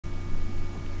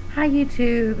Hi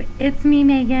YouTube, it's me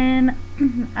Megan.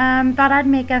 Thought I'd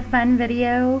make a fun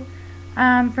video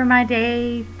for my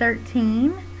day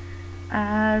 13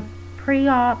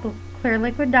 pre-op clear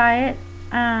liquid diet.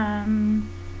 Last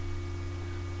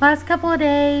couple of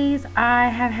days I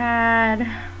have had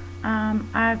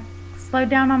I've slowed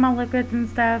down on my liquids and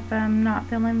stuff. I'm not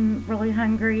feeling really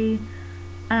hungry.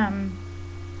 Um,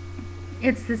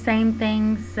 it's the same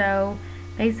thing, so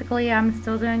basically I'm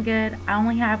still doing good. I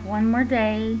only have one more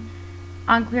day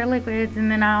on clear liquids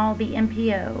and then I'll be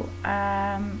NPO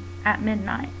at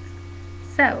midnight.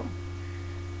 So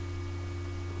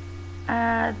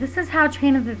this is how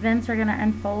chain of events are going to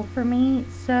unfold for me.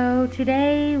 So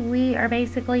today we are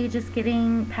basically just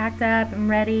getting packed up and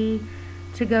ready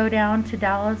to go down to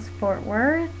Dallas Fort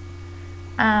Worth.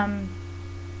 So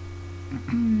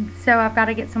I've got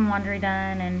to get some laundry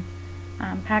done and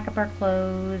pack up our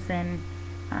clothes and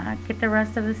get the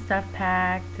rest of the stuff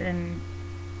packed, and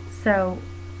so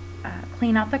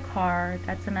clean out the car.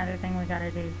 That's another thing we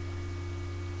gotta do.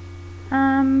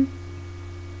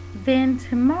 Then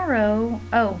tomorrow,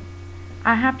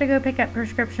 I have to go pick up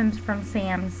prescriptions from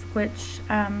Sam's, which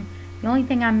the only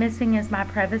thing I'm missing is my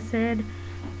Prevacid,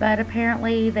 but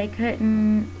apparently they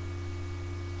couldn't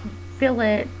fill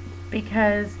it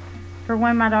because, for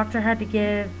one, my doctor had to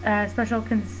give special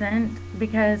consent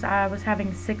because I was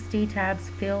having 60 tabs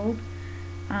filled,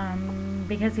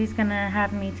 because he's going to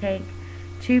have me take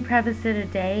 2 Prevacid a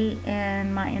day,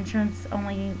 and my insurance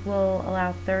only will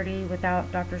allow 30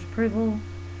 without doctor's approval.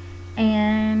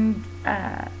 And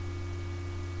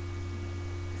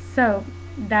so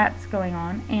that's going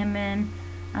on, and then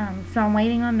so I'm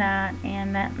waiting on that,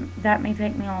 and that may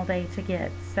take me all day to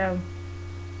get, so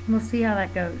we'll see how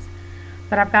that goes.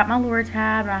 But I've got my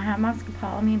Lortab, and I have my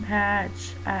scopolamine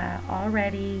patch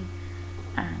already.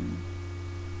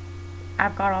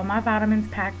 I've got all my vitamins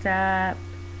packed up.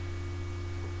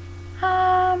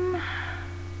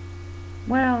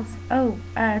 What else?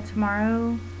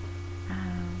 Tomorrow,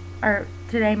 or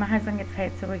today, my husband gets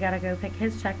paid, so we gotta go pick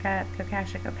his check up, go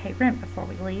cash it, go pay rent before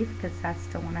we leave, because I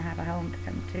still want to have a home to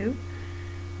come to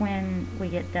when we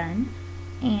get done.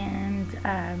 And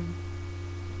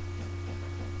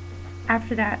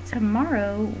after that,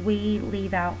 tomorrow we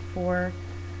leave out for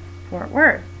Fort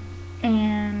Worth,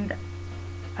 and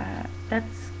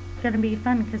that's gonna be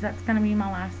fun because that's gonna be my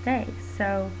last day.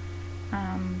 So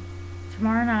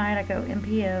tomorrow night I go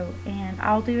NPO, and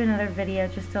I'll do another video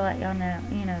just to let y'all know,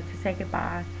 to say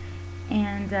goodbye,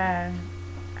 and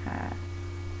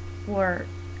or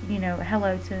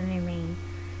hello to the new me.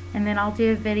 And then I'll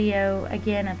do a video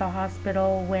again at the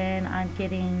hospital when I'm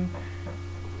getting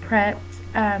prepped.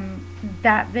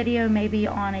 That video may be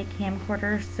on a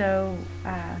camcorder, so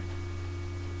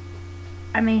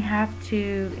I may have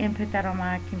to input that on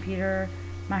my computer.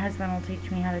 My husband will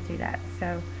teach me how to do that.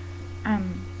 So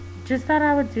just thought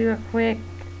I would do a quick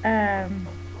wow,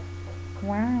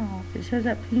 it shows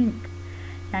up pink.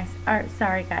 Nice. Alright,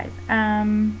 sorry guys.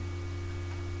 My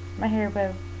hair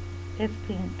bow, it's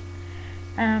pink.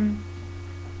 I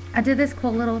did this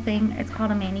cool little thing. It's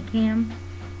called a Manicam,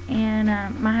 and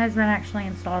my husband actually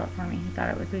installed it for me. He thought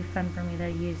it would be fun for me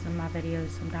to use in my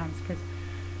videos sometimes, because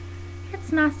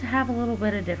it's nice to have a little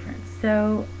bit of difference.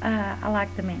 So I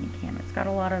like the Manicam. It's got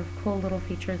a lot of cool little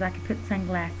features. I could put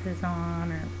sunglasses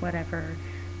on or whatever,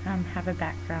 have a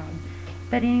background.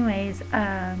 But anyways,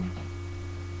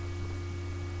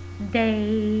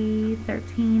 day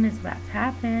 13 is about to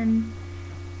happen,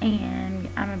 and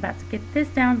I'm about to get this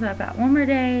down, so I've got one more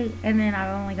day, and then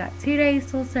I've only got 2 days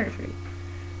till surgery.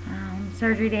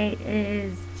 Surgery date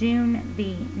is June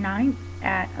the 9th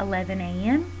at 11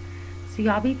 a.m. So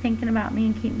y'all be thinking about me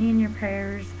and keep me in your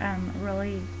prayers.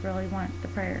 Really, really want the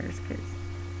prayers, because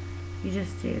you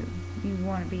just do. You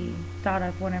want to be thought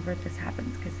of whenever this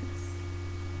happens, because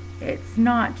it's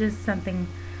not just something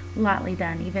lightly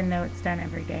done, even though it's done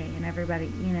every day, and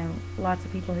everybody, lots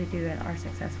of people who do it are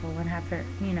successful and have their,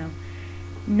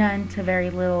 none to very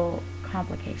little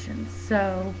complications.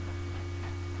 So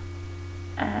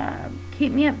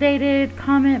keep me updated,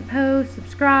 comment, post,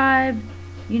 subscribe.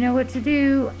 You know what to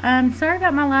do. Sorry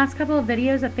about my last couple of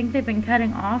videos. I think they've been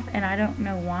cutting off, and I don't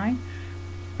know why,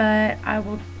 but I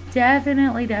will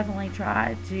definitely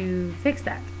try to fix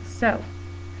that. So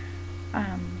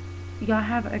y'all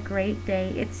have a great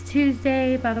day. It's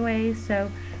Tuesday, by the way,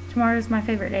 so tomorrow is my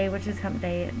favorite day, which is hump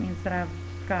day. It means that I've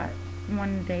got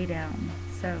one day down.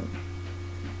 So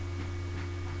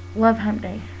love hump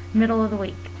day, middle of the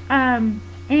week.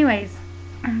 Anyways,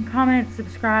 comment,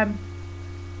 subscribe,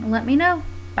 let me know.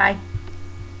 Bye.